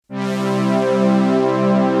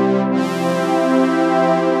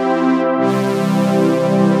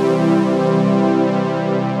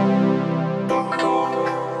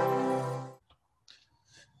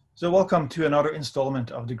So welcome to another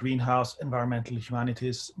installment of the Greenhouse Environmental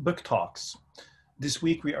Humanities Book Talks. This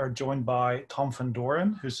week we are joined by Thom van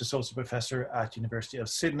Dooren, who's Associate Professor at University of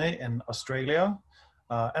Sydney in Australia,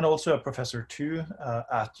 and also a Professor too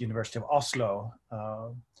at University of Oslo.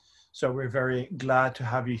 So we're very glad to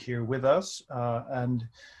have you here with us. And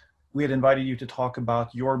we had invited you to talk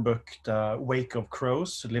about your book, The Wake of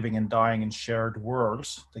Crows, Living and Dying in Shared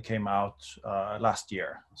Worlds, that came out last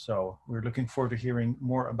year. So we're looking forward to hearing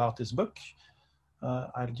more about this book.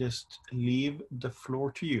 I'll just leave the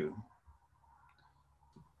floor to you.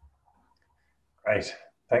 Great.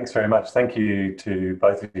 Thanks very much. Thank you to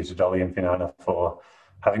both of you, to Dolly and Fiona, for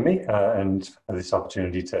having me and for this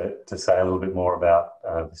opportunity to say a little bit more about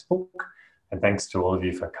this book. And thanks to all of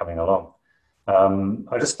you for coming along.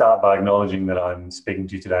 I'll just start by acknowledging that I'm speaking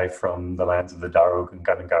to you today from the lands of the Darug and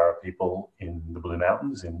Gundungurra people in the Blue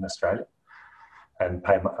Mountains in Australia, and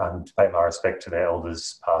pay my respect to their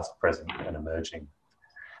elders, past, present, and emerging.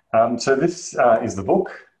 So this is the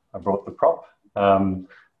book. I brought the prop,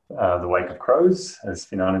 The Wake of Crows, as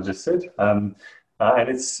Fiona just said. And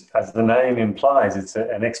it's, as the name implies, it's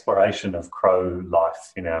an exploration of crow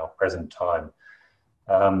life in our present time.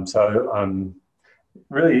 So I'm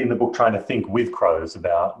really in the book trying to think with crows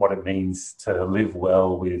about what it means to live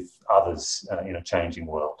well with others in a changing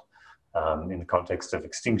world, in the context of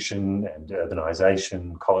extinction and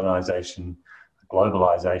urbanisation, colonisation,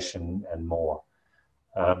 globalisation, and more.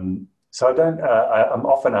 So I'm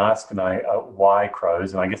often asked, why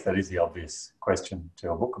crows? And I guess that is the obvious question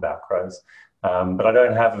to a book about crows. But I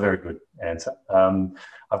don't have a very good answer.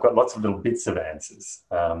 I've got lots of little bits of answers,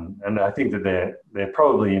 and I think that they're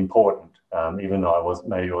probably important, even though I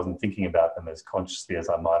wasn't thinking about them as consciously as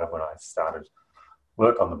I might have when I started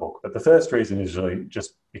work on the book. But the first reason is really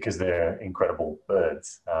just because they're incredible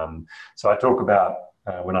birds. So I talk about,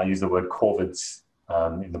 when I use the word corvids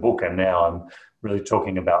in the book, and now I'm really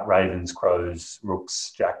talking about ravens, crows,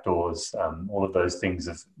 rooks, jackdaws, all of those things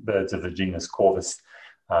of birds of the genus Corvus,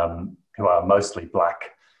 who are mostly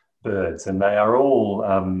black birds, and they all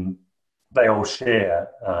share,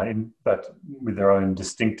 but with their own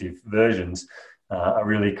distinctive versions, are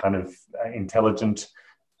really kind of intelligent,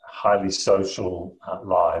 highly social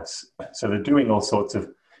lives. So they're doing all sorts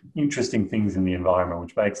of interesting things in the environment,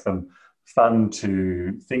 which makes them fun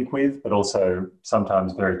to think with, but also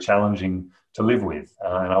sometimes very challenging to live with.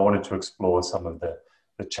 And I wanted to explore some of the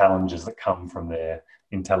challenges that come from their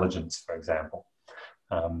intelligence, for example.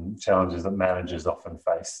 Challenges that managers often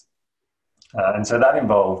face. And so that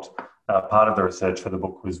involved, part of the research for the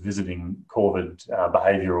book was visiting corvid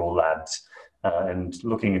behavioural labs and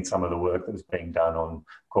looking at some of the work that was being done on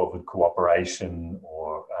corvid cooperation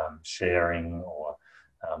or sharing or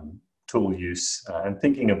tool use, and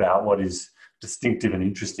thinking about what is distinctive and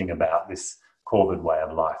interesting about this corvid way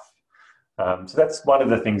of life. So that's one of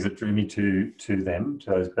the things that drew me to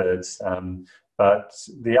those birds. But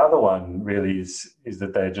the other one really is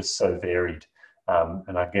that they're just so varied.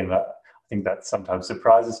 And again, I think that sometimes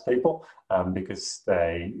surprises people because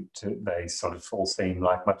they sort of all seem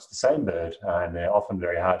like much the same bird, and they're often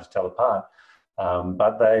very hard to tell apart.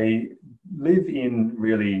 But they live in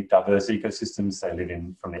really diverse ecosystems. They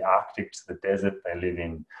live from the Arctic to the desert. They live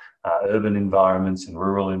in urban environments and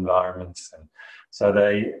rural environments. And so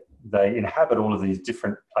they inhabit all of these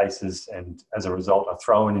different places, and as a result are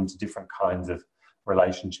thrown into different kinds of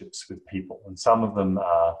relationships with people. And some of them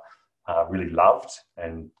are really loved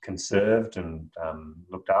and conserved and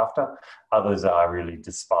looked after. Others are really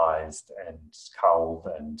despised and culled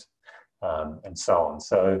and so on.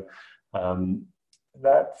 So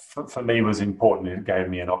that for me was important. It gave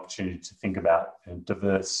me an opportunity to think about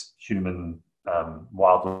diverse human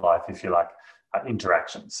wildlife, if you like,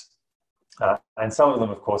 interactions. And some of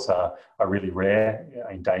them, of course, are really rare,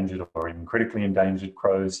 endangered or even critically endangered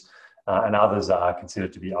crows, and others are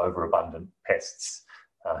considered to be overabundant pests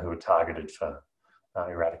who are targeted for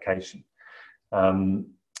eradication.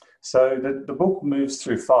 So the book moves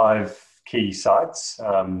through 5 key sites,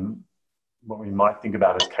 what we might think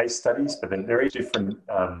about as case studies, but they're very different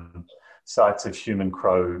sites of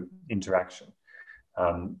human-crow interaction.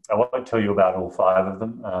 I won't tell you about all 5 of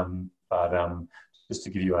them, but just to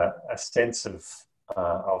give you a sense of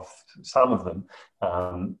some of them.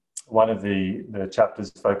 One of the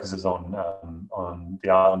chapters focuses on the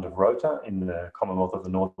island of Rota in the Commonwealth of the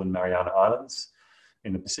Northern Mariana Islands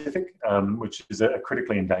in the Pacific, which is a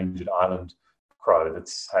critically endangered island crow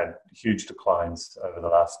that's had huge declines over the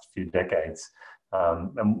last few decades.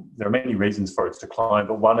 And there are many reasons for its decline,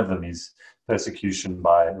 but one of them is persecution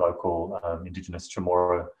by local Indigenous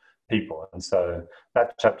Chamorro people. And so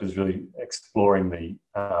that chapter is really exploring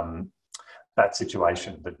that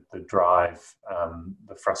situation, the drive,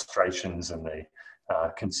 the frustrations and the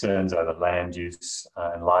concerns over land use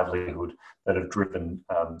and livelihood that have driven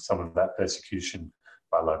some of that persecution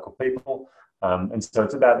by local people. And so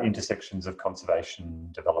it's about intersections of conservation,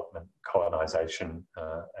 development, colonisation,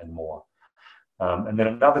 and more. And then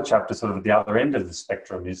another chapter, sort of at the other end of the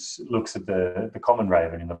spectrum, looks at the common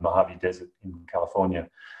raven in the Mojave Desert in California.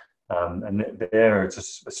 And there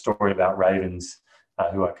it's a story about ravens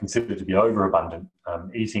who are considered to be overabundant,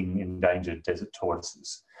 eating endangered desert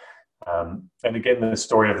tortoises. And again, the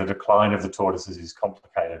story of the decline of the tortoises is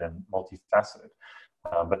complicated and multifaceted,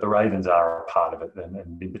 but the ravens are a part of it,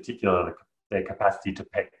 and in particular, their capacity to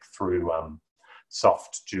peck through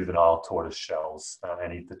soft juvenile tortoise shells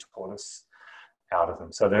and eat the tortoise out of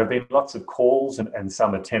them. So there have been lots of calls and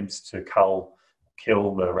some attempts to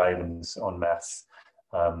kill the ravens en masse.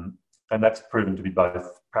 And that's proven to be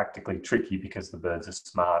both practically tricky because the birds are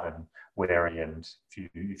smart and wary, and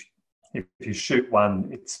if you shoot one,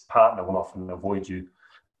 its partner will often avoid you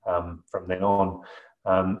from then on.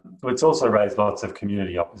 But it's also raised lots of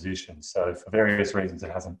community opposition. So for various reasons,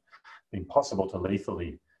 it hasn't been possible to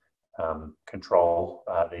lethally control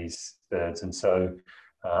these birds. And so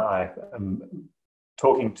I am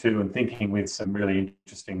talking to and thinking with some really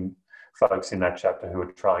interesting folks in that chapter who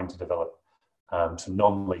are trying to develop some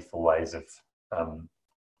non-lethal ways of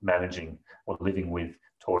managing or living with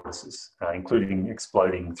tortoises, including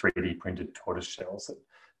exploding 3D printed tortoise shells that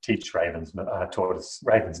teach ravens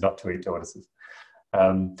not to eat tortoises.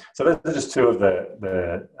 So those are just two of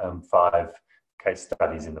the 5 case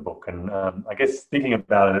studies in the book. And I guess thinking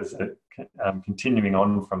about it as continuing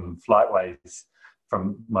on from Flightways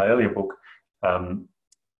from my earlier book,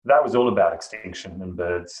 that was all about extinction and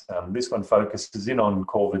birds. This one focuses in on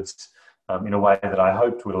corvids in a way that I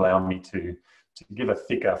hoped would allow me to give a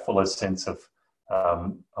thicker, fuller sense of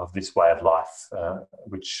this way of life,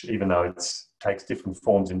 which, even though it takes different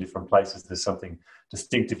forms in different places, there's something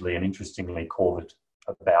distinctively and interestingly corvid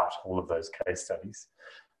about all of those case studies.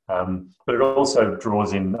 But it also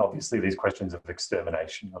draws in, obviously, these questions of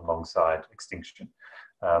extermination alongside extinction.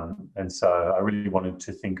 And so I really wanted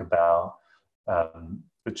to think about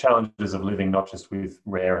the challenges of living not just with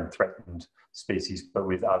rare and threatened species, but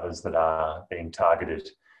with others that are being targeted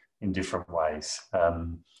in different ways.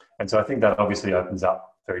 And so I think that obviously opens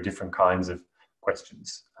up very different kinds of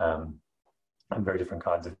questions and very different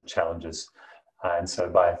kinds of challenges. And so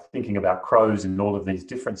by thinking about crows in all of these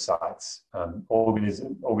different sites,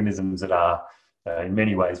 organisms that are in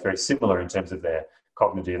many ways very similar in terms of their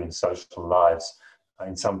cognitive and social lives,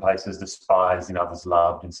 in some places despised, in others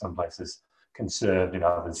loved, in some places conserved, in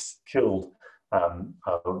others killed,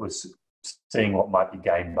 was seeing what might be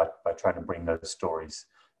gained by trying to bring those stories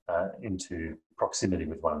into proximity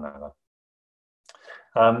with one another.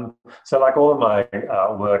 So like all of my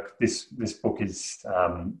work, this book is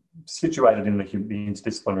situated in the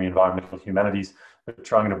interdisciplinary environmental humanities, but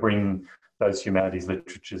trying to bring those humanities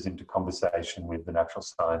literatures into conversation with the natural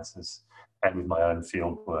sciences and with my own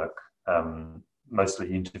field work,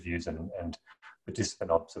 mostly interviews and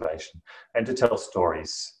participant observation, and to tell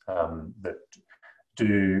stories that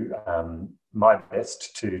do my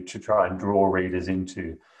best to try and draw readers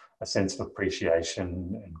into a sense of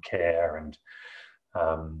appreciation and care and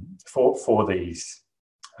for these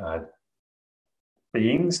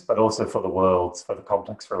beings, but also for the worlds, for the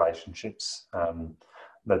complex relationships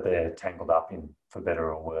that they're tangled up in, for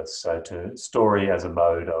better or worse. So to story as a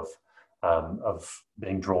mode of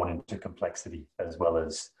being drawn into complexity as well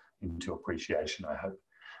as into appreciation, I hope.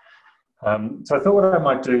 So I thought what I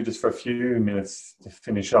might do just for a few minutes to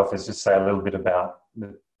finish off is just say a little bit about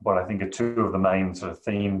what I think are 2 of the main sort of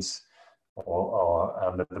themes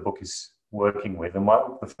that the book is working with. And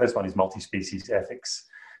the first one is multi-species ethics,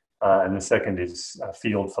 and the second is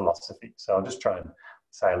field philosophy. So I'll just try and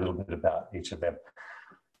say a little bit about each of them.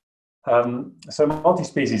 So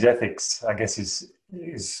multi-species ethics, I guess, is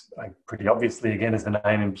pretty obviously, again, as the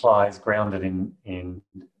name implies, grounded in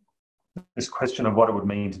this question of what it would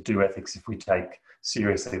mean to do ethics if we take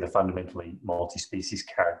seriously the fundamentally multi-species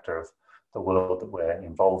character of the world that we're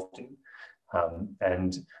involved in.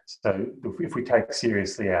 And so if we take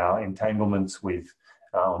seriously our entanglements with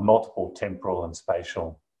multiple temporal and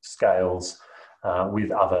spatial scales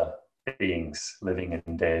with other beings, living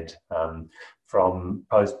and dead, from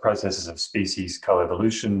processes of species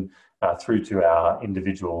coevolution through to our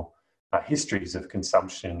individual histories of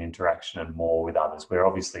consumption, interaction, and more with others. We're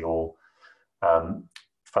obviously all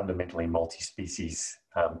fundamentally multi-species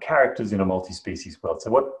characters in a multi-species world.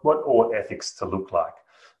 So what ought ethics to look like?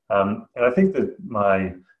 And I think that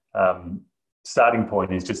my starting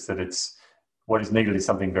point is just that what is needed is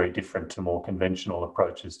something very different to more conventional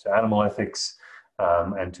approaches to animal ethics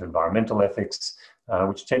and to environmental ethics,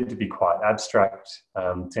 which tend to be quite abstract,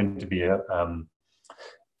 tend to be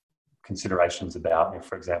considerations about,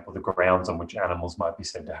 for example, the grounds on which animals might be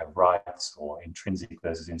said to have rights, or intrinsic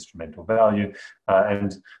versus instrumental value.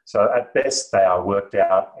 And so at best, they are worked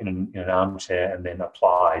out in an armchair and then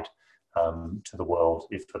applied to the world,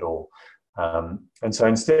 if at all. And so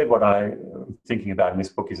instead, what I'm thinking about in this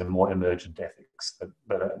book is a more emergent ethics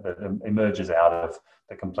that emerges out of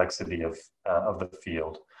the complexity of the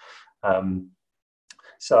field.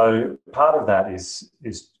 So part of that is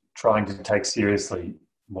trying to take seriously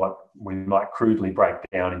what we might crudely break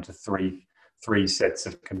down into three sets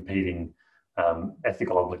of competing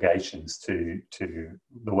ethical obligations to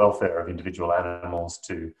the welfare of individual animals,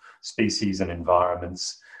 to species and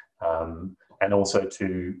environments, and also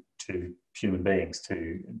to human beings,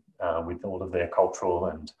 with all of their cultural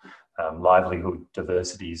and livelihood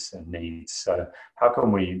diversities and needs. So how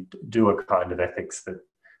can we do a kind of ethics that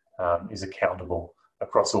is accountable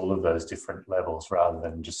across all of those different levels, rather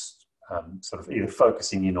than just sort of either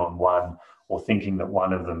focusing in on one or thinking that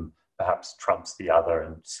one of them perhaps trumps the other,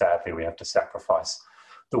 and sadly we have to sacrifice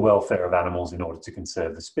the welfare of animals in order to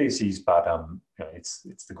conserve the species, but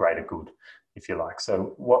it's the greater good, if you like.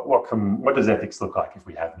 So what does ethics look like if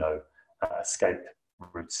we have no escape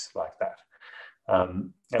routes like that?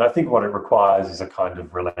 And I think what it requires is a kind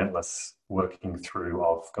of relentless working through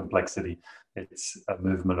of complexity. It's a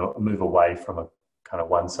move away from a kind of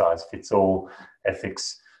one-size-fits-all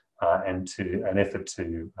ethics, and to an effort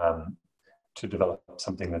to develop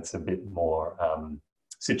something that's a bit more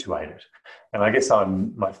situated. And I guess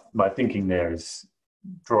my thinking there is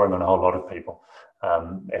drawing on a whole lot of people,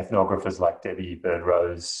 ethnographers like Debbie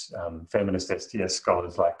Bird-Rose, feminist STS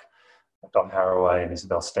scholars like Don Haraway and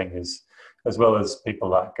Isabel Stengers, as well as people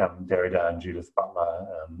like Derrida and Judith Butler,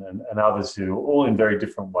 and others who, all in very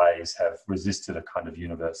different ways, have resisted a kind of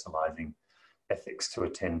universalizing ethics to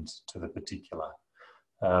attend to the particular.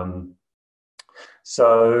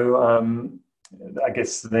 I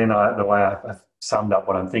guess then the way I've summed up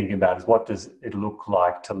what I'm thinking about is, what does it look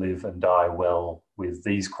like to live and die well with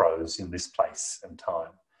these crows in this place and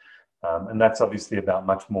time? And that's obviously about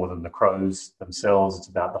much more than the crows themselves. It's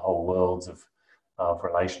about the whole worlds of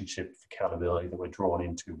relationship, accountability that we're drawn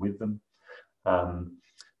into with them.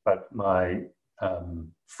 But my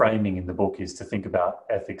framing in the book is to think about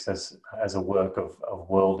ethics as a work of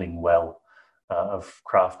worlding well, of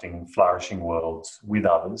crafting flourishing worlds with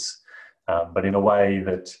others, but in a way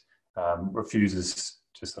that refuses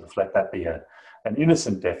to sort of let that be an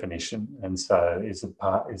innocent definition, and so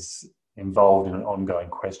is involved in an ongoing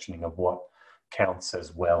questioning of what counts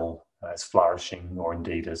as well, as flourishing, or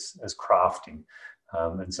indeed as crafting.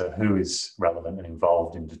 And so who is relevant and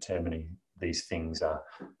involved in determining these things are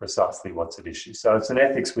precisely what's at issue. So it's an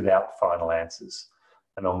ethics without final answers,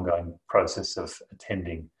 an ongoing process of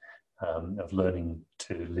attending, of learning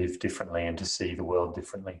to live differently and to see the world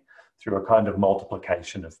differently through a kind of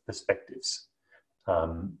multiplication of perspectives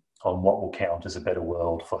on what will count as a better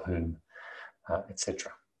world for whom,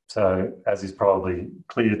 etc. So, as is probably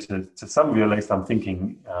clear to some of you, at least, I'm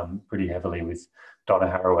thinking pretty heavily with Donna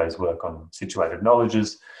Haraway's work on situated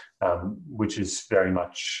knowledges, which is very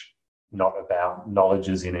much not about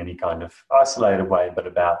knowledges in any kind of isolated way, but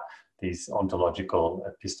about these ontological,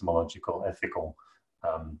 epistemological, ethical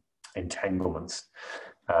entanglements.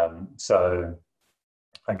 So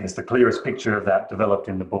I guess the clearest picture of that developed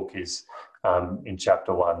in the book is in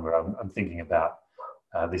chapter 1, where I'm thinking about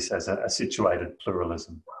this as a situated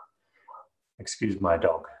pluralism. Excuse my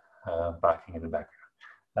dog barking in the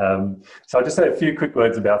background. So I'll just say a few quick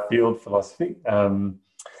words about field philosophy.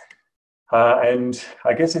 And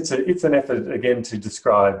I guess it's an effort, again, to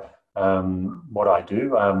describe what I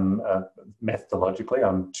do methodologically.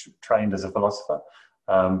 I'm trained as a philosopher,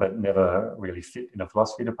 but never really fit in a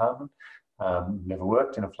philosophy department. Never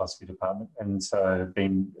worked in a philosophy department, and so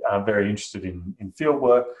been very interested in field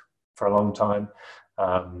work for a long time,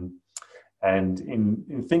 and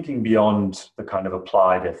in thinking beyond the kind of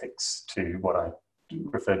applied ethics to what I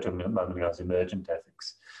referred to a moment ago as emergent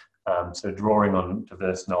ethics. So drawing on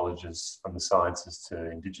diverse knowledges from the sciences to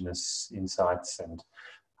Indigenous insights and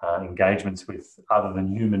engagements with other than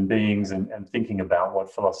human beings, and thinking about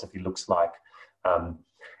what philosophy looks like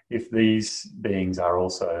if these beings are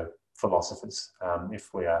also philosophers,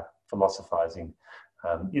 if we are philosophizing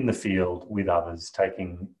in the field with others,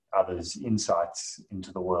 taking others' insights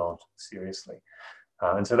into the world seriously.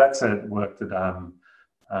 And so that's a work that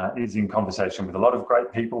is in conversation with a lot of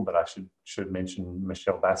great people, but I should mention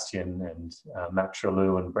Michelle Bastian and Matt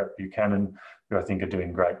Chalou and Brett Buchanan, who I think are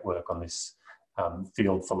doing great work on this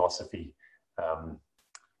field philosophy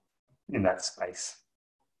in that space.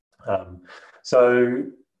 So,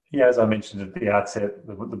 yeah, as I mentioned at the outset,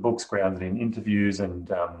 the book's grounded in interviews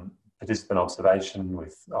and participant observation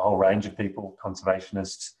with a whole range of people: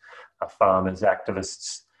 conservationists, farmers,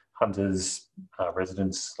 activists, hunters,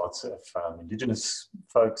 residents, lots of Indigenous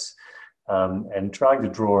folks, and trying to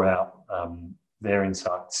draw out their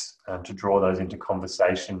insights, to draw those into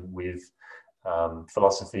conversation with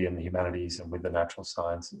philosophy and the humanities and with the natural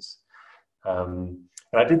sciences. And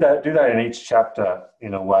I do that in each chapter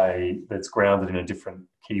in a way that's grounded in a different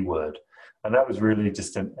keyword. And that was really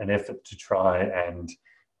just an effort to try and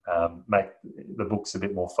make the books a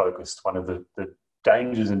bit more focused. One of the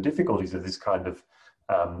dangers and difficulties of this kind of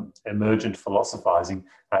emergent philosophizing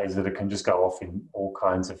is that it can just go off in all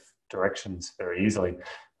kinds of directions very easily.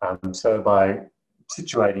 So by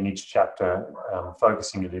situating each chapter,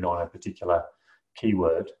 focusing it in on a particular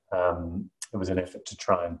keyword, it was an effort to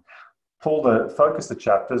try and focus the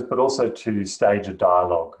chapters, but also to stage a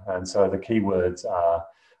dialogue. And so the keywords are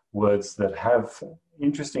words that have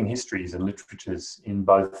interesting histories and literatures in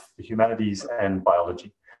both the humanities and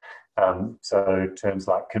biology. So terms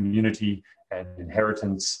like community and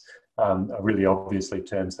inheritance are really obviously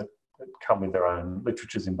terms that come with their own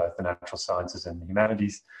literatures in both the natural sciences and the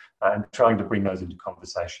humanities, and trying to bring those into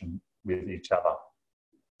conversation with each other.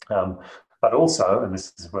 But also, and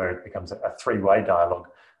this is where it becomes a three-way dialogue,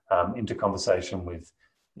 into conversation with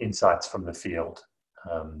insights from the field.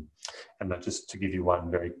 And just to give you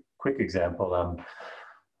one very quick example,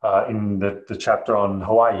 in the chapter on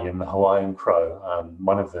Hawaii and the Hawaiian crow,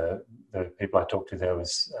 one of the people I talked to there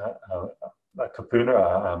was a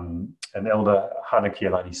kapuna, an elder, Hana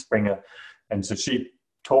Kialani Springer. And so she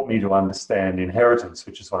taught me to understand inheritance,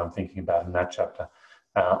 which is what I'm thinking about in that chapter,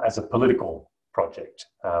 as a political project.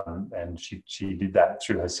 And she did that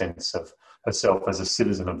through her sense of herself as a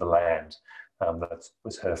citizen of the land. That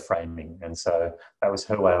was her framing. And so that was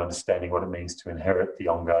her way of understanding what it means to inherit the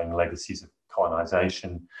ongoing legacies of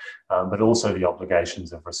colonisation, but also the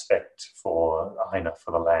obligations of respect for Aina,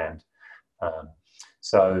 for the land.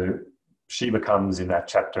 So she becomes, in that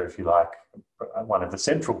chapter, if you like, one of the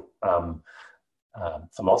central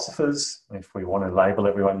philosophers, if we want to label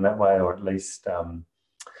everyone in that way, or at least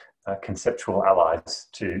conceptual allies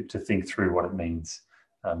to think through what it means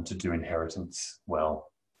to do inheritance well.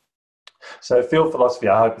 So field philosophy,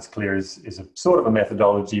 I hope it's clear, is a sort of a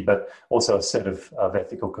methodology, but also a set of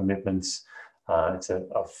ethical commitments. It's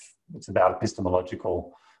about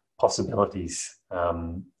epistemological possibilities.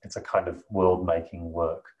 It's a kind of world-making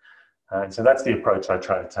work. And so that's the approach I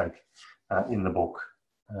try to take in the book.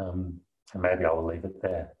 And maybe I will leave it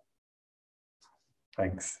there.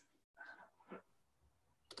 Thanks.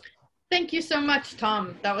 Thank you so much,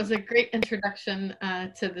 Thom. That was a great introduction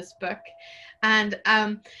to this book. And,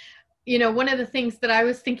 you know, one of the things that I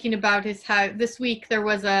was thinking about is how this week there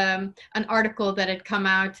was an article that had come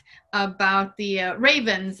out about the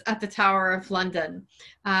ravens at the Tower of London,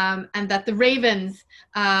 and that the ravens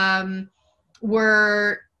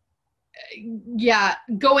were,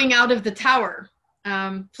 going out of the tower,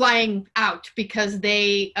 flying out because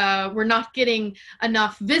they were not getting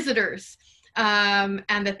enough visitors.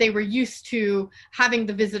 And that they were used to having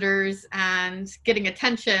the visitors and getting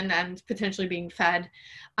attention and potentially being fed.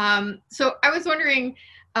 So I was wondering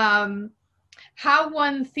how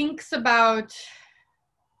one thinks about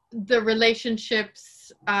the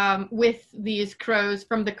relationships with these crows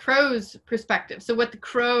from the crow's perspective. So what the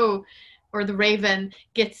crow or the raven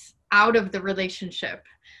gets out of the relationship,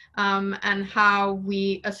 and how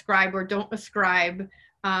we ascribe or don't ascribe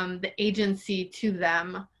the agency to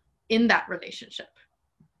them in that relationship.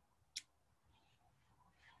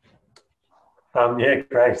 Yeah,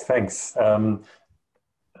 great, thanks. I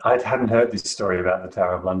hadn't heard this story about the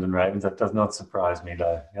Tower of London ravens. That does not surprise me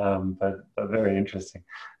though, but very interesting.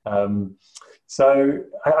 So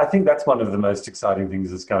I think that's one of the most exciting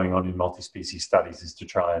things that's going on in multi-species studies, is to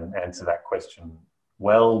try and answer that question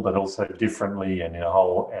well, but also differently and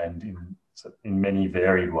in many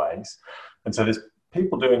varied ways. And so there's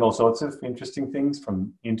people doing all sorts of interesting things,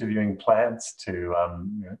 from interviewing plants to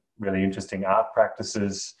really interesting art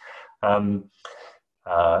practices. Ellen,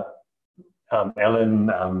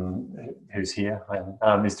 who's here,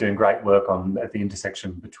 is doing great work at the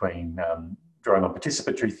intersection between drawing on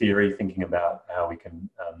participatory theory, thinking about how we can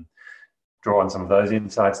draw on some of those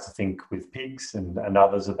insights to think with pigs and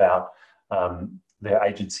others about their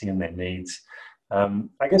agency and their needs.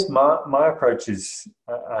 I guess my approach is,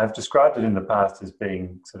 I've described it in the past as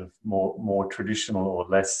being sort of more traditional or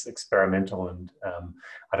less experimental, and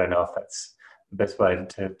I don't know if that's the best way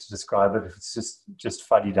to describe it, if it's just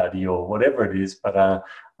fuddy-duddy or whatever it is. But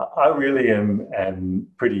I really am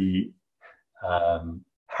pretty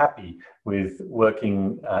happy with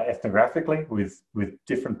working ethnographically with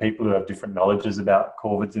different people who have different knowledges about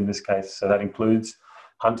corvids in this case. So that includes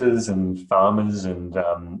hunters and farmers and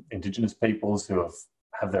Indigenous peoples who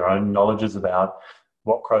have their own knowledges about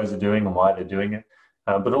what crows are doing and why they're doing it,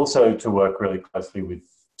 but also to work really closely with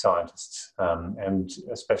scientists, and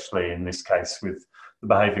especially in this case with the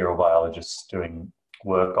behavioural biologists doing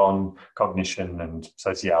work on cognition and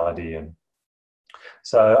sociality. And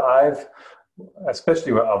so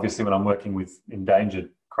especially obviously when I'm working with endangered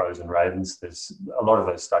crows and ravens, there's a lot of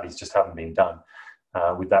those studies just haven't been done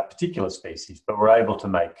with that particular species, but we're able to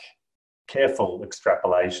make careful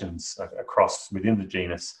extrapolations across within the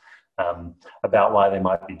genus about why they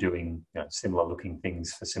might be doing similar looking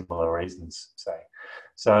things for similar reasons, say.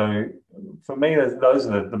 So for me, those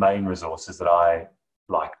are the main resources that I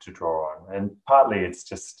like to draw on, and partly it's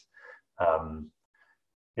just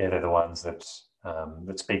they're the ones that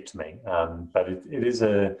speak to me. But it's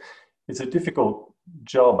a difficult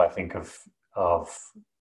job, I think, of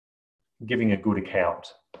giving a good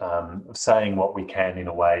account, of saying what we can in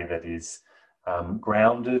a way that is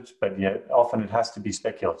grounded, but yet often it has to be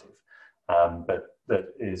speculative. But that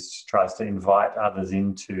tries to invite others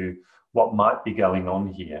into what might be going on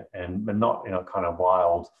here, and not in a kind of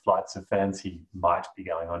wild flights of fancy might be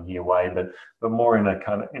going on here way, but more in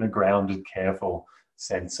a grounded, careful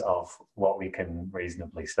sense of what we can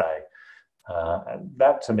reasonably say. And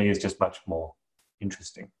that to me is just much more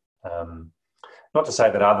interesting. Not to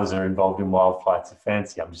say that others are involved in wild flights of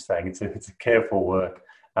fancy. I'm just saying it's a careful work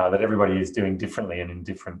that everybody is doing differently and in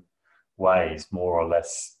different ways, more or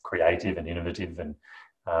less creative and innovative. And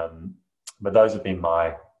but those have been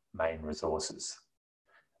my main resources,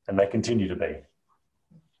 and they continue to be.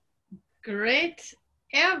 Great.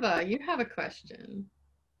 Eva, you have a question.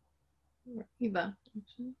 Eva.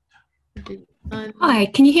 Hi,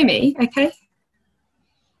 can you hear me okay?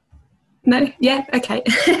 No? Yeah? Okay.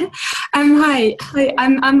 Hi.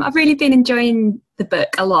 I've really been enjoying the book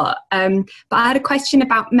a lot, but I had a question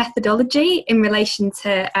about methodology in relation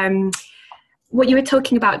to what you were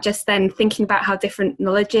talking about just then, thinking about how different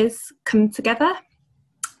knowledges come together.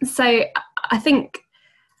 So I think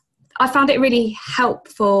I found it really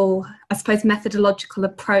helpful, I suppose, methodological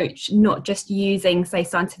approach, not just using, say,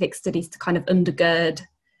 scientific studies to kind of undergird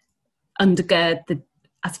the,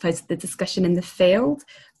 I suppose, the discussion in the field,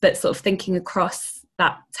 but sort of thinking across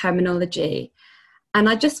that terminology. And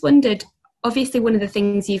I just wondered, obviously one of the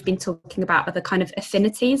things you've been talking about are the kind of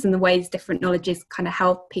affinities and the ways different knowledges kind of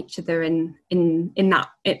help each other in that,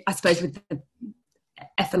 I suppose, with the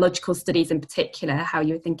ethological studies in particular, how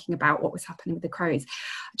you were thinking about what was happening with the crows.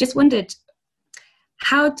 I just wondered,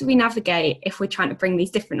 how do we navigate, if we're trying to bring these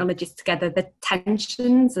different knowledges together, the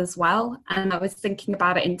tensions as well? And I was thinking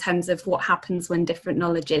about it in terms of what happens when different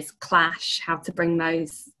knowledges clash, how to bring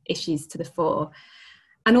those issues to the fore.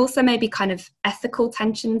 And also maybe kind of ethical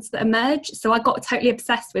tensions that emerge. So I got totally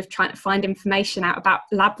obsessed with trying to find information out about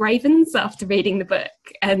lab ravens after reading the book,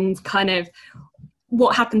 and kind of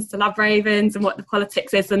what happens to lab ravens and what the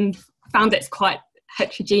politics is, and found it's quite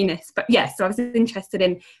heterogeneous. But yeah, so I was interested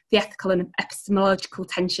in the ethical and epistemological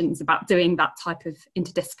tensions about doing that type of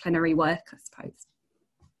interdisciplinary work, I suppose.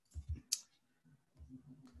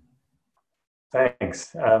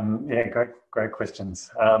 Thanks. Yeah, great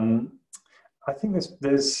questions. I think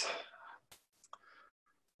there's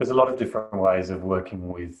a lot of different ways of working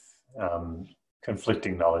with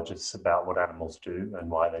conflicting knowledges about what animals do and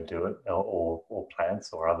why they do it, or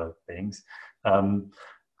plants or other things.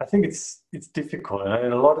 I think it's difficult,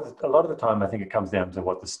 and a lot of the time I think it comes down to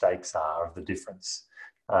what the stakes are of the difference.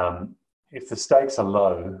 If the stakes are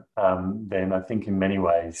low, then I think in many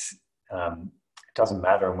ways it doesn't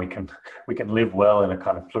matter, and we can live well in a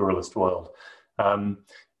kind of pluralist world.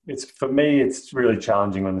 For me, it's really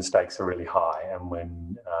challenging when the stakes are really high, and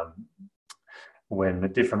when a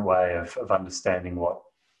different way of understanding what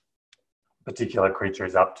a particular creature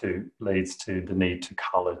is up to leads to the need to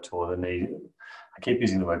cull it, or the need, I keep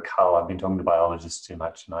using the word cull, I've been talking to biologists too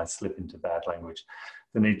much and I slip into bad language,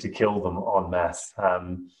 the need to kill them en masse,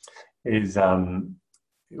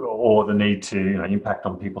 or the need to impact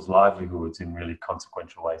on people's livelihoods in really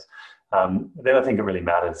consequential ways, then I think it really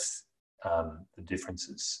matters, the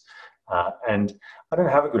differences. And I don't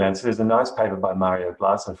have a good answer. There's a nice paper by Mario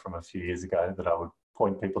Glaser from a few years ago that I would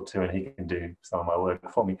point people to, and he can do some of my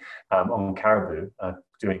work for me, on caribou,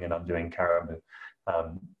 doing and undoing caribou.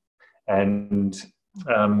 And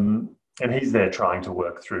he's there trying to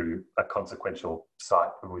work through a consequential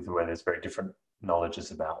site where there's very different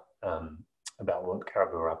knowledges about about what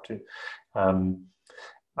caribou are up to.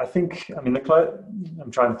 I think, I mean,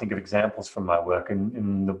 I'm trying to think of examples from my work.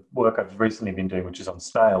 In the work I've recently been doing, which is on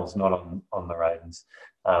snails, not on the ravens,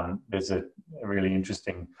 there's a really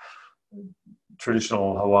interesting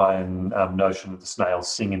traditional Hawaiian notion that the snails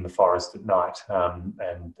sing in the forest at night,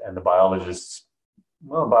 and the biologists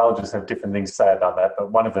have different things to say about that,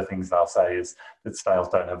 but one of the things they'll say is that snails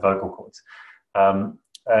don't have vocal cords.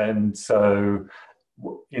 And so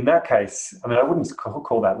in that case, I mean, I wouldn't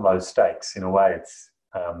call that low stakes. In a way, it's,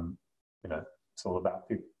 you know, it's all about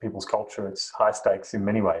people's culture. It's high stakes in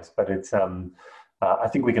many ways, but it's, I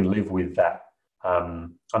think we can live with that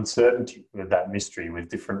uncertainty, with that mystery, with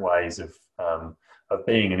different ways of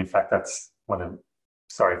being. And in fact, that's one of,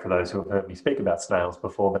 sorry for those who have heard me speak about snails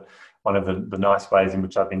before, but one of the nice ways in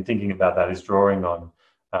which I've been thinking about that is drawing on,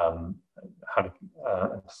 I've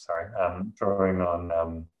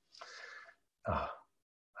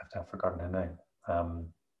forgotten her name.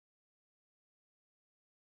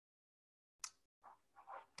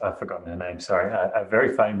 I've forgotten her name, sorry. A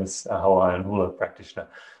very famous Hawaiian hula practitioner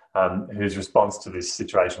whose response to this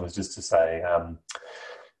situation was just to say,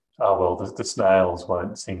 oh, well, the snails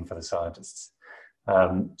won't sing for the scientists.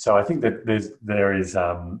 So I think that there is,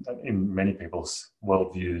 in many people's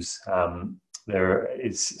worldviews, there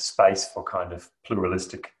is space for kind of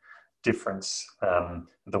pluralistic difference.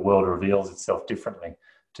 The world reveals itself differently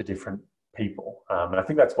to different people. And I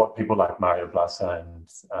think that's what people like Mario Blasa and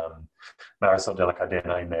Marisol de la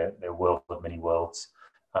Cadena in their World of Many Worlds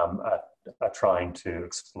are trying to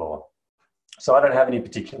explore. So I don't have any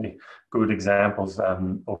particularly good examples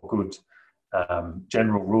or good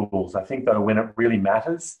general rules. I think, though, when it really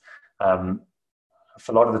matters, for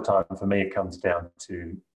a lot of the time, for me, it comes down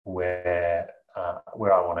to where I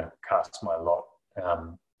want to cast my lot,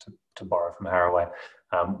 to borrow from Haraway,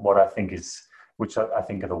 what I think is, which I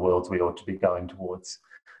think are the worlds we ought to be going towards.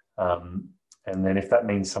 And then if that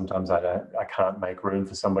means sometimes I can't make room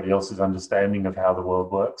for somebody else's understanding of how the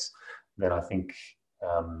world works, then I think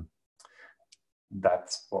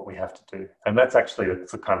that's what we have to do. And that's actually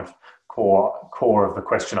the kind of core of the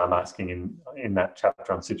question I'm asking in that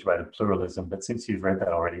chapter on situated pluralism. But since you've read that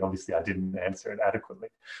already, obviously I didn't answer it adequately.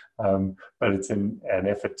 But it's an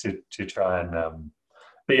effort to try and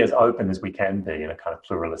be as open as we can be in a kind of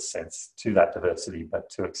pluralist sense to that diversity, but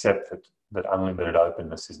to accept that unlimited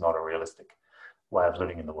openness is not a realistic way of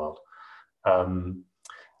living in the world.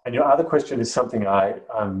 And your other question is something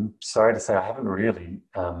I'm sorry to say I haven't really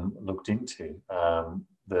looked into,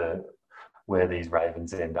 where these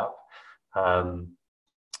ravens end up.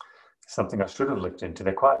 Something I should have looked into.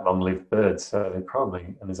 They're quite long-lived birds, so they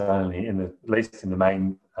probably, and there's only, at least in the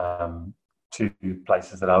main two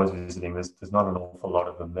places that I was visiting, there's not an awful lot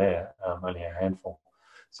of them there, only a handful.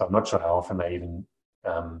 So I'm not sure how often they even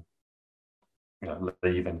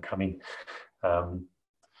leave and come in.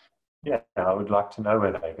 Yeah, I would like to know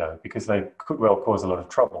where they go, because they could well cause a lot of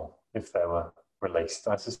trouble if they were released.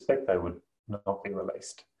 I suspect they would not be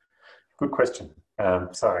released. Good question.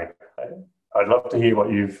 Sorry. I'd love to hear what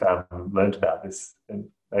you've learned about this, and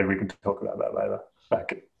maybe we can talk about that later.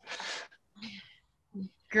 Okay.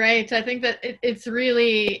 Great. I think that it's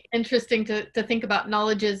really interesting to think about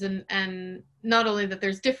knowledges and not only that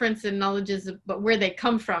there's difference in knowledges, but where they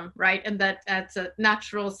come from, right? And that as a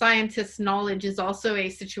natural scientist, knowledge is also a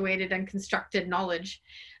situated and constructed knowledge.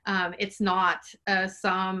 It's not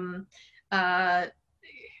some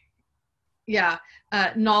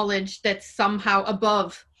knowledge that's somehow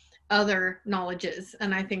above other knowledges.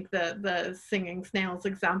 And I think the singing snails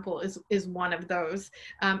example is one of those.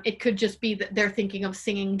 It could just be that they're thinking of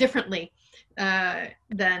singing differently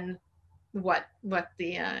than what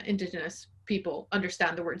the indigenous people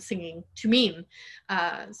understand the word singing to mean.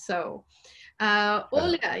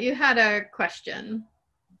 Olga, you had a question.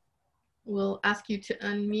 We'll ask you to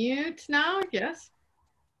unmute now, yes?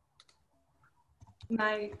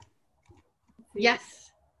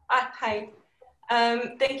 Yes. Hi.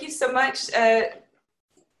 Thank you so much. I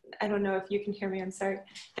don't know if you can hear me, I'm sorry.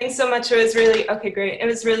 Thanks so much, it was really, okay, great. It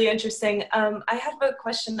was really interesting. I have a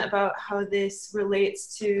question about how this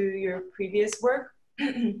relates to your previous work.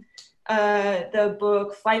 The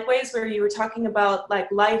book Flightways, where you were talking about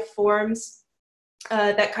like life forms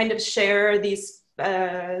that kind of share these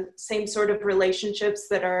same sort of relationships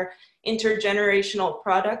that are intergenerational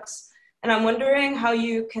products. And I'm wondering how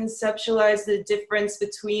you conceptualize the difference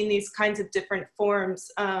between these kinds of different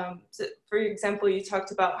forms. So for example, you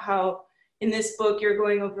talked about how in this book you're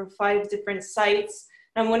going over 5 different sites.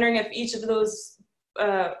 And I'm wondering if each of those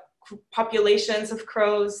populations of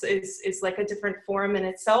crows is like a different form in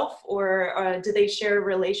itself, or do they share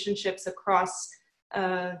relationships across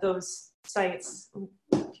those sites. If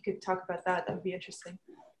you could talk about that, that would be interesting.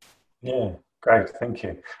 Yeah, great, thank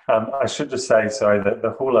you. I should just say, sorry, that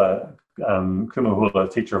the hula, Kumu hula,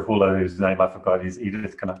 teacher of hula, whose name I forgot, is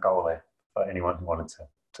Edith Kanakaole, for anyone who wanted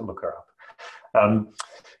to look her up.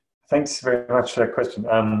 Thanks very much for that question.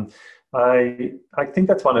 I think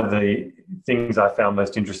that's one of the things I found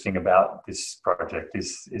most interesting about this project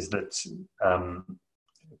is that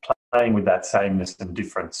playing with that sameness and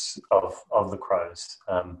difference of the crows.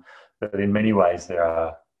 But in many ways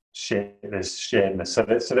there's sharedness.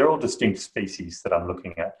 So they're all distinct species that I'm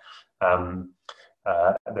looking at.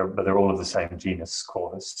 But they're all of the same genus,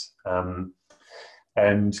 Corvus.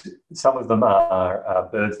 And some of them are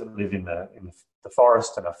birds that live in the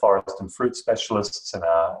forest and are forest and fruit specialists, and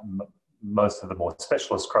most of the more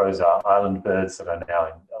specialist crows are island birds that are now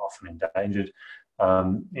often endangered,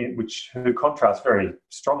 who contrast very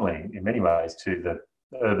strongly in many ways to the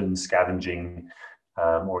urban scavenging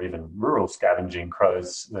or even rural scavenging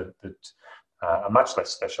crows that are much less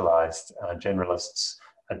specialised, generalists,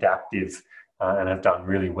 adaptive, and have done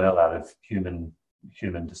really well out of human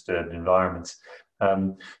disturbed environments.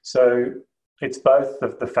 So it's both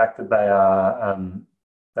the fact that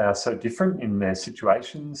they are so different in their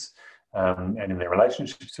situations and in their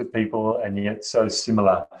relationships with people, and yet so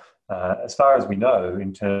similar as far as we know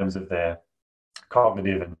in terms of their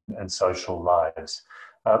cognitive and social lives.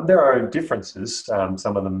 There are differences.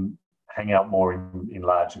 Some of them hang out more in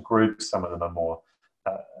larger groups. Some of them are more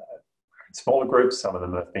in smaller groups. Some of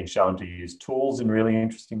them have been shown to use tools in really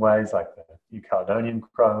interesting ways, like the New Caledonian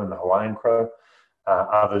crow and the Hawaiian crow.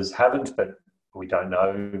 Others haven't, but we don't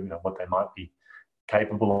know, what they might be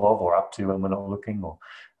capable of or up to when we're not looking.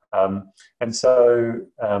 And so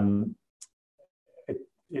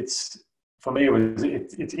it's for me,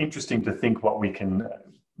 it's interesting to think what we can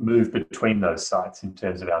move between those sites in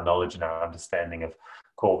terms of our knowledge and our understanding of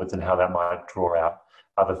corvids and how that might draw out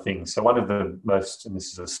other things. So one of the most, and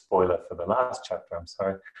this is a spoiler for the last chapter, I'm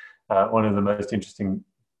sorry, one of the most interesting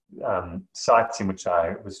sites in which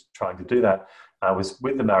I was trying to do that was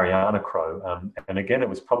with the Mariana crow. And again, it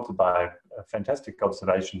was prompted by a fantastic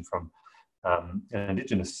observation from an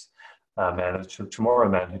Indigenous man, a Chamorro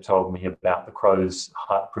man, who told me about the crows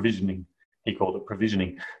provisioning. He called it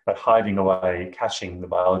provisioning, but hiding away, caching, the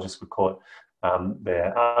biologists would call it,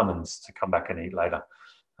 their almonds to come back and eat later.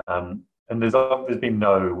 And there's been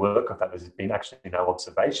no work of that. There's been actually no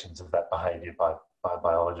observations of that behaviour by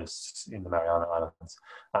biologists in the Mariana Islands.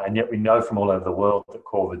 And yet we know from all over the world that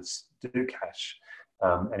corvids do cache.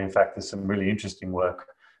 And in fact, there's some really interesting work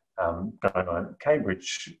going on at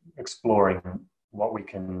Cambridge exploring what we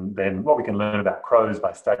can learn about crows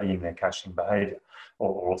by studying their caching behaviour,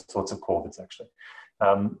 or all sorts of corvids actually.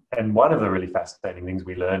 And one of the really fascinating things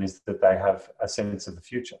we learn is that they have a sense of the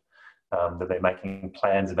future, that they're making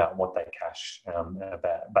plans about what they cache,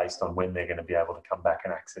 based on when they're going to be able to come back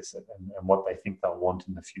and access it, and what they think they'll want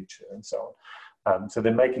in the future, and so on. So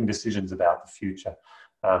they're making decisions about the future.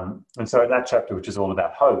 And so in that chapter, which is all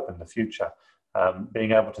about hope and the future,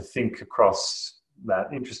 being able to think across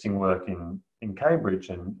that interesting work in Cambridge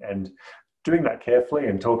and doing that carefully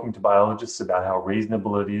and talking to biologists about how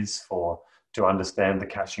reasonable it is to understand the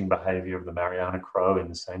caching behaviour of the Mariana crow in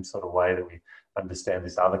the same sort of way that we understand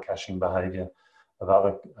this other caching behaviour of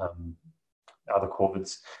other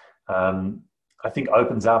corvids, I think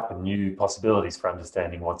opens up new possibilities for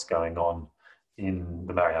understanding what's going on in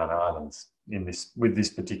the Mariana Islands with this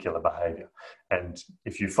particular behaviour. And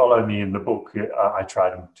if you follow me in the book, I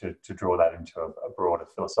try to draw that into a broader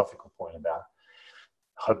philosophical point about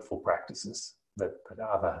hopeful practices that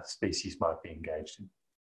other species might be engaged in.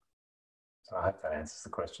 So I hope that answers the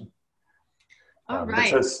question. All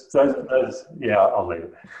right. Yeah, I'll leave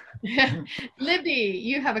it there. Libby,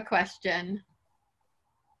 you have a question.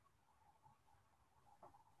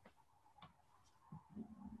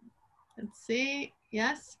 Let's see.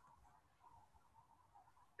 Yes.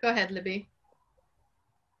 Go ahead, Libby.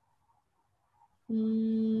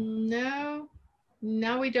 No,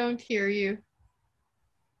 we don't hear you.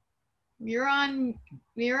 You're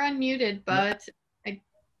unmuted, but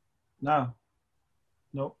No.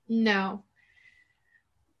 No.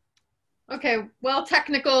 Okay, well,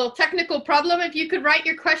 technical problem. If you could write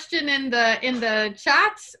your question in the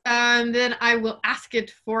chat, then I will ask it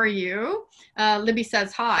for you. Libby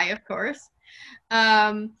says hi, of course.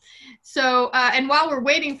 And while we're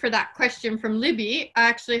waiting for that question from Libby, I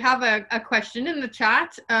actually have a question in the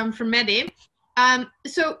chat from Mehdi.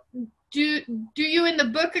 So do you in the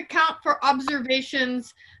book account for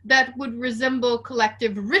observations that would resemble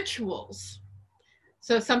collective rituals?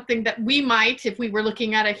 So something that we might, if we were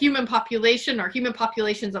looking at a human population or human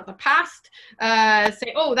populations of the past,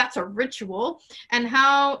 say, oh, that's a ritual. And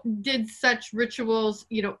how did such rituals,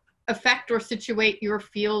 affect or situate your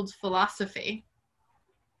field's philosophy?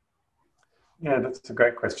 Yeah, that's a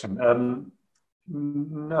great question.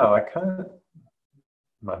 No, I can't.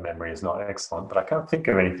 My memory is not excellent, but I can't think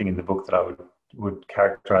of anything in the book that I would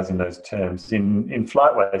characterize in those terms. In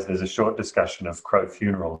Flightways, there's a short discussion of crow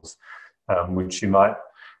funerals, which you might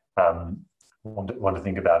want to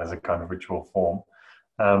think about as a kind of ritual form.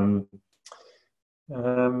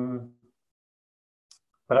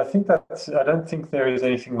 But I think I don't think there is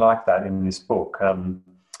anything like that in this book.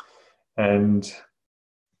 And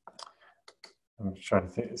I'm trying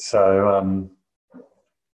to think. So,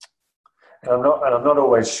 and I'm not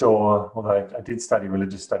always sure, although I did study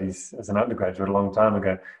religious studies as an undergraduate a long time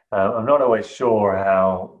ago, I'm not always sure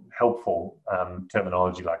how helpful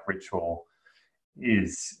terminology like ritual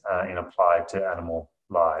is in applied to animal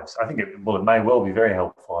lives. I think it may well be very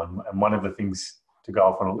helpful. And one of the things, to go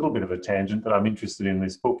off on a little bit of a tangent, that I'm interested in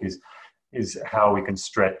this book is how we can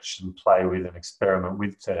stretch and play with and experiment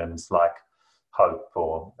with terms like hope,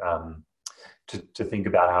 or to think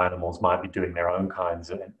about how animals might be doing their own kinds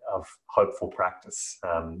of hopeful practice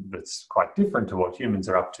that's quite different to what humans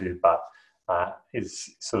are up to, but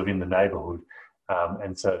is sort of in the neighbourhood.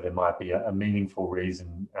 And so there might be a meaningful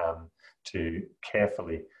reason to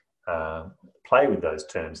carefully play with those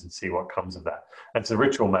terms and see what comes of that. And so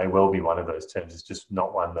ritual may well be one of those terms. It's just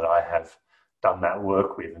not one that I have done that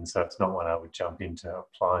work with, and so it's not one I would jump into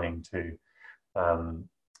applying to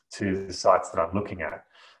the sites that I'm looking at.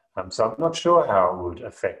 So I'm not sure how it would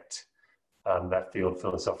affect that field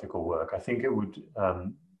philosophical work. I think it would,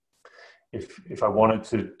 if I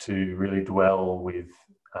wanted to really dwell with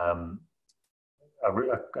an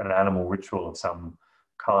animal ritual of some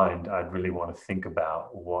kind, I'd really want to think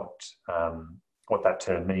about what that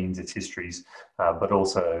term means, its histories, but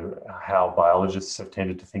also how biologists have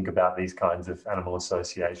tended to think about these kinds of animal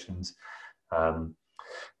associations, and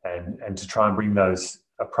to try and bring those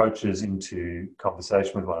approaches into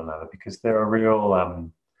conversation with one another, because there are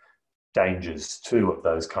real dangers too of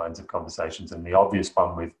those kinds of conversations. And the obvious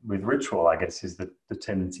one with ritual, I guess, is the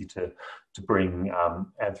tendency to bring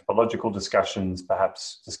anthropological discussions,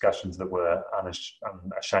 perhaps discussions that were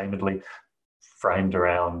unashamedly framed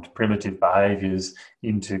around primitive behaviours,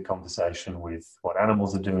 into conversation with what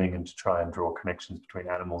animals are doing, and to try and draw connections between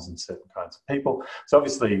animals and certain kinds of people. So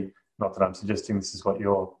obviously, not that I'm suggesting this is what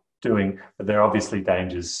you're doing, but there are obviously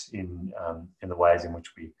dangers in the ways in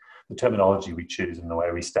which the terminology we choose and the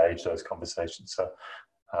way we stage those conversations. So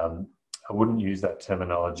I wouldn't use that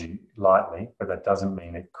terminology lightly, but that doesn't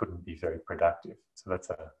mean it couldn't be very productive. So that's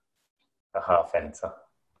a half answer.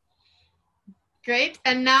 Great.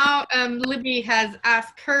 And now Libby has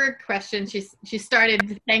asked her question. She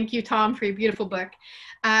started, thank you, Thom, for your beautiful book.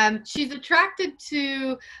 She's attracted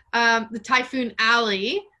to the Typhoon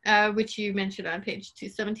Alley, which you mentioned on page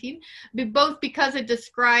 217, both because it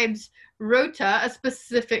describes Rota,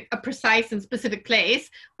 a precise and specific place,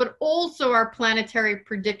 but also our planetary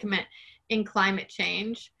predicament in climate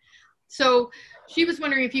change. So she was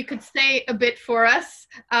wondering if you could say a bit for us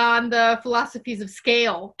on the philosophies of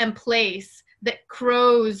scale and place that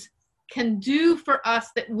crows can do for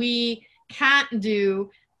us that we can't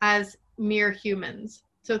do as mere humans.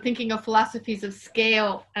 So thinking of philosophies of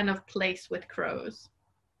scale and of place with crows.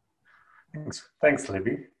 Thanks,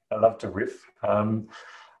 Libby. I love to riff.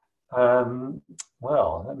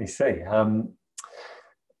 Well, let me see.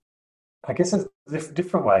 I guess there's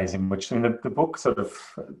different ways in which, the book sort of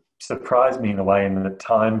surprised me in a way, in that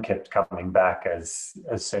time kept coming back as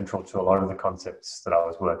central to a lot of the concepts that I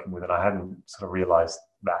was working with, and I hadn't sort of realised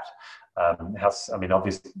that.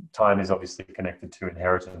 Time is obviously connected to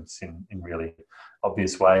inheritance in really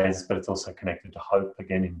obvious ways, but it's also connected to hope,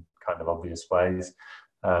 again, in kind of obvious ways.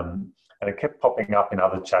 And it kept popping up in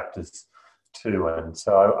other chapters too. And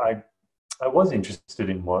so I was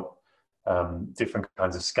interested in what different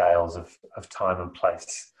kinds of scales of time and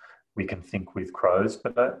place we can think with crows,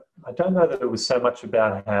 but I don't know that it was so much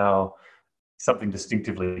about how something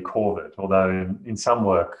distinctively corvid, although in some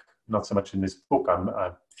work, not so much in this book, I'm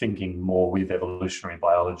thinking more with evolutionary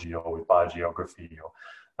biology or with biogeography,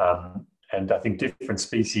 and I think different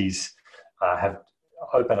species have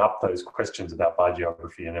open up those questions about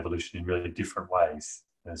biogeography and evolution in really different ways.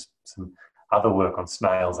 There's some other work on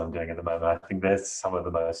snails I'm doing at the moment. I think they're some of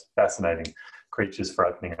the most fascinating creatures for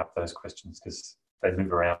opening up those questions, because they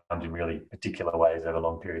move around in really particular ways over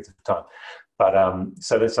long periods of time. But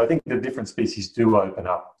so I think the different species do open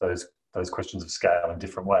up those questions of scale in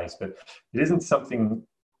different ways, but it isn't something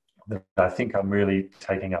that I think I'm really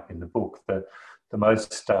taking up in the book. The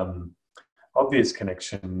most obvious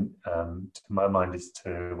connection to my mind is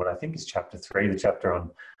to what I think is chapter 3, the chapter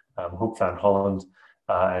on Hoek van Holland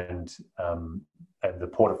and the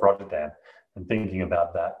port of Rotterdam, and thinking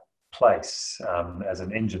about that place as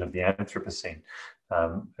an engine of the Anthropocene.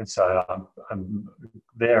 And so I'm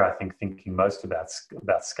there, I think, thinking most about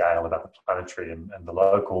scale, about the planetary and the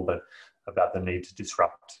local, but about the need to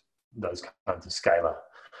disrupt those kinds of scalar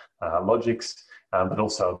logics, but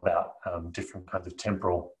also about different kinds of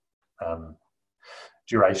temporal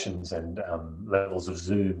durations and levels of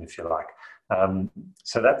zoom, if you like.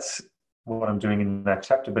 So that's what I'm doing in that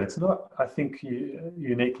chapter, but it's not, I think,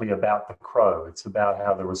 uniquely about the crow. It's about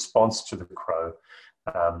how the response to the crow,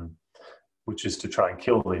 which is to try and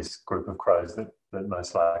kill this group of crows that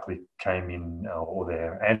most likely came in, or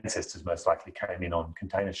their ancestors most likely came in on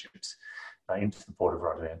container ships into the port of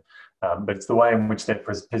Rotterdam. But it's the way in which they're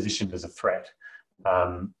positioned as a threat.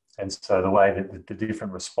 And so the way that the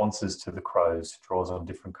different responses to the crows draws on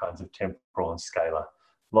different kinds of temporal and scalar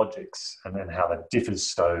logics, and then how that differs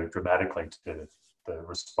so dramatically to the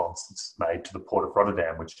response that's made to the port of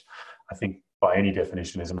Rotterdam, which I think by any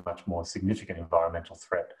definition is a much more significant environmental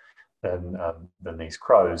threat than these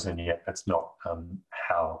crows, and yet that's not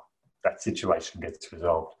how that situation gets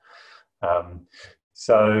resolved.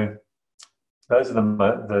 So those are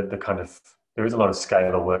the kind of, there is a lot of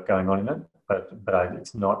scalar work going on in it, but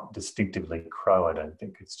it's not distinctively crow, I don't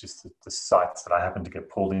think. It's just the sites that I happen to get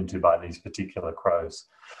pulled into by these particular crows.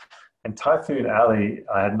 And Typhoon Alley,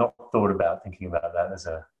 I had not thought about thinking about that as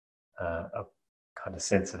a kind of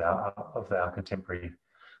sense of our contemporary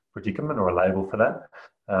predicament, or a label for that.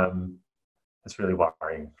 It's really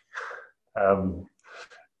worrying.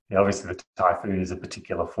 Obviously the typhoon is a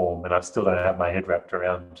particular form, and I still don't have my head wrapped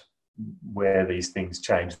around where these things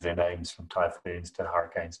change their names from typhoons to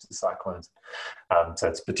hurricanes to cyclones. So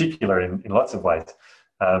it's particular in lots of ways.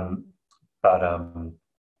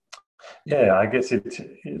 Yeah, I guess it,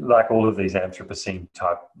 like all of these Anthropocene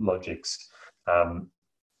type logics,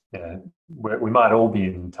 we might all be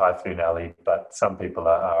in Typhoon Alley, but some people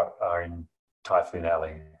are in Typhoon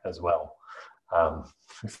Alley as well.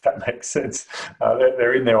 If that makes sense.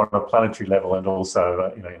 They're in there on a planetary level, and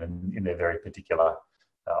also in their very particular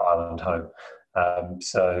island home.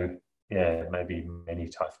 So yeah, maybe many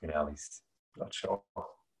Typhoon Alleys, not sure.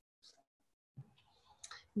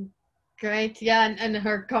 Great, yeah, and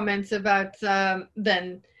her comments about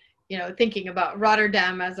then, thinking about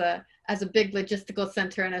Rotterdam as a big logistical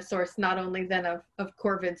center and a source not only then of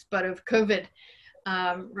corvids but of COVID,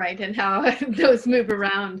 right, and how those move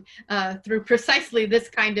around through precisely this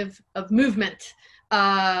kind of movement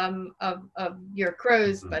of your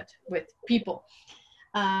crows, but with people.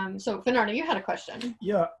 So Fernando, you had a question.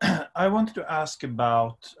 Yeah, I wanted to ask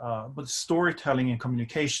about storytelling and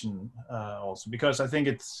communication also, because I think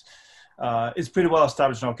it's pretty well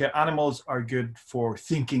established now. Okay, animals are good for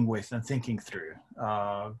thinking with and thinking through,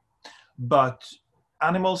 but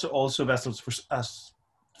animals are also vessels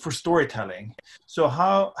for storytelling. So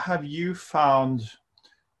how have you found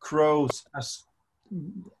crows as,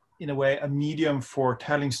 in a way, a medium for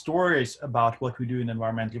telling stories about what we do in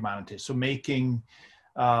environmental humanities? So making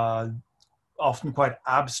often quite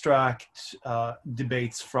abstract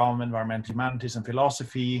debates from environmental humanities and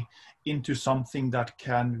philosophy into something that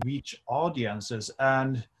can reach audiences.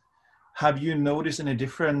 And have you noticed any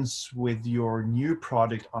difference with your new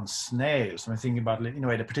project on snails? I'm thinking about,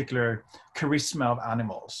 the particular charisma of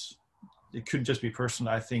animals. It could just be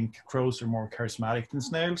personal. I think crows are more charismatic than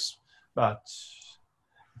snails, but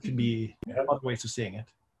it could be other ways of seeing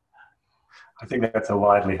it. I think that's a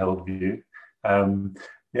widely held view.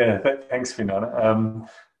 Thanks, Fernando.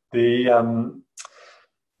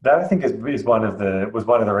 That I think was one of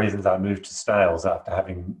the reasons I moved to snails after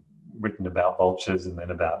having written about vultures and then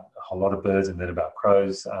about a whole lot of birds and then about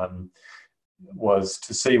crows, was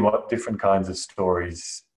to see what different kinds of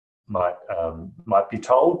stories might be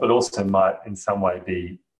told, but also might in some way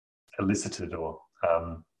be elicited or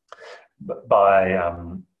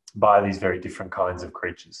by these very different kinds of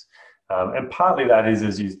creatures. And partly that is,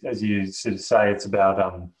 as you sort of say, it's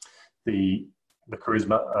about the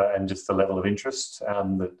charisma and just the level of interest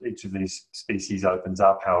that each of these species opens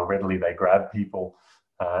up, how readily they grab people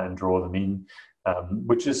and draw them in,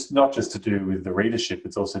 which is not just to do with the readership,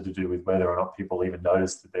 it's also to do with whether or not people even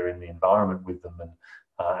notice that they're in the environment with them,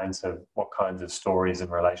 and so what kinds of stories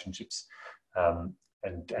and relationships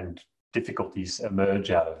and difficulties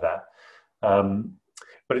emerge out of that.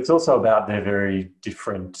 But it's also about their very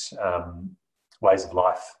different ways of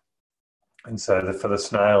life. And so for the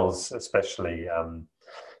snails especially,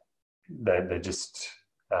 they're just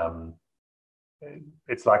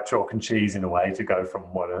it's like chalk and cheese in a way to go from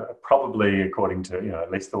what are probably, according to,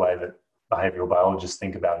 at least the way that behavioural biologists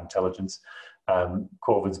think about intelligence,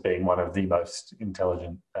 corvids being one of the most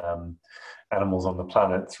intelligent animals on the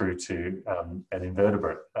planet, through to an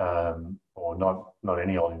invertebrate, or not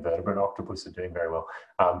any old invertebrate. Octopus are doing very well,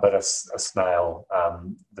 but a snail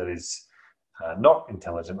that is not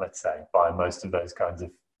intelligent, let's say, by most of those kinds of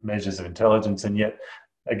measures of intelligence. And yet,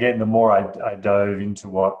 again, the more I dove into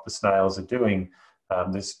what the snails are doing,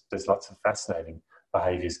 there's lots of fascinating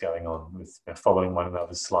behaviours going on with following one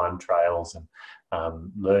another's slime trails and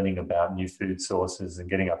learning about new food sources and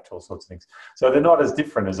getting up to all sorts of things. So they're not as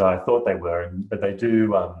different as I thought they were, but they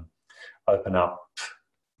do open up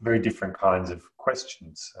very different kinds of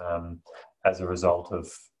questions as a result of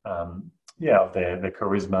their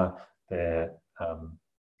charisma, their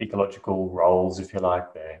ecological roles, if you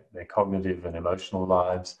like, their cognitive and emotional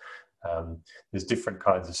lives. There's different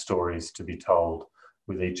kinds of stories to be told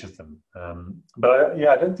with each of them. But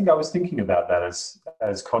I don't think I was thinking about that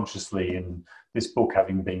as consciously in this book,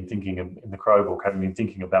 having been thinking in the Crow book, having been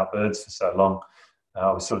thinking about birds for so long.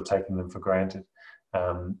 I was sort of taking them for granted.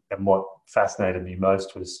 And what fascinated me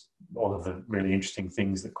most was all of the really interesting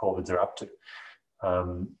things that corvids are up to.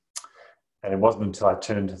 And it wasn't until I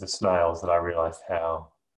turned to the snails that I realised how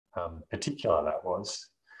particular that was.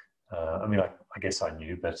 I guess I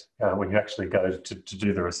knew, but when you actually go to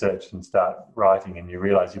do the research and start writing, and you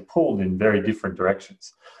realise you're pulled in very different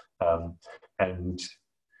directions. And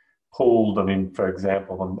pulled, for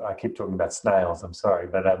example, I keep talking about snails, I'm sorry,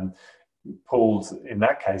 but pulled in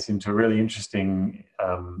that case into the really interesting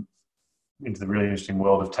world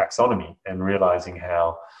of taxonomy, and realising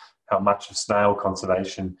how much of snail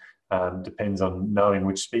conservation depends on knowing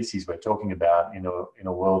which species we're talking about in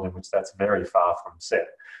a world in which that's very far from set,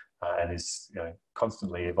 and is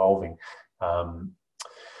constantly evolving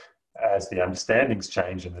as the understandings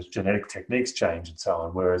change and the genetic techniques change and so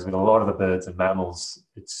on. Whereas with a lot of the birds and mammals,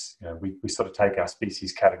 it's we sort of take our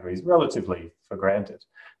species categories relatively for granted.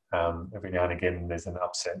 Every now and again there's an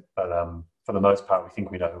upset, but for the most part we think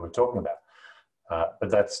we know who we're talking about.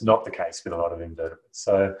 But that's not the case with a lot of invertebrates.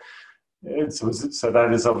 So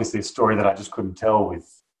that is obviously a story that I just couldn't tell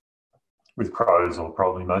with crows, or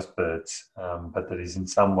probably most birds, but that is in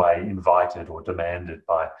some way invited or demanded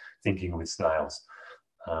by thinking with snails.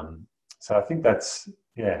 So I think that's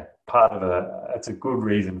part of it's a good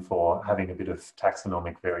reason for having a bit of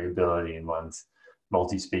taxonomic variability in one's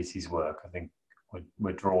multi-species work. I think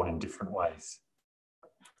we're drawn in different ways.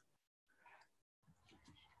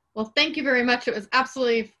 Well, thank you very much. It was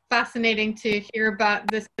absolutely fascinating to hear about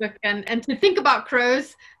this book and to think about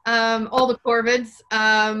crows, all the corvids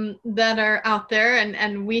that are out there,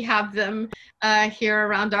 and we have them here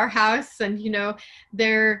around our house, and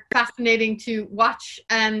they're fascinating to watch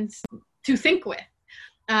and to think with,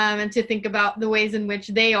 and to think about the ways in which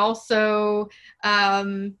they also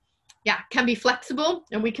can be flexible,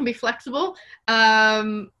 and we can be flexible,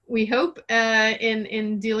 we hope,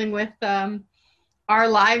 in dealing with our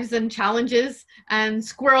lives and challenges. And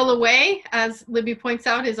squirrel away, as Libby points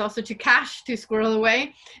out, is also to cache, to squirrel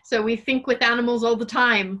away. So we think with animals all the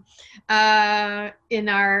time in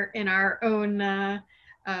our own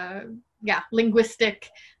linguistic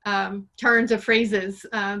turns of phrases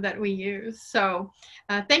that we use. So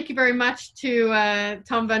thank you very much to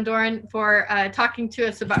Thom van Dooren for talking to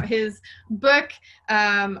us about his book,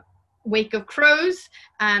 Wake of Crows,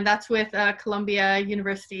 and that's with Columbia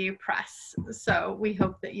University Press. So we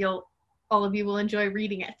hope that all of you will enjoy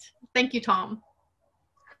reading it. Thank you, Thom.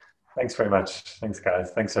 Thanks very much. Thanks, guys.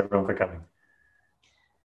 Thanks everyone for coming.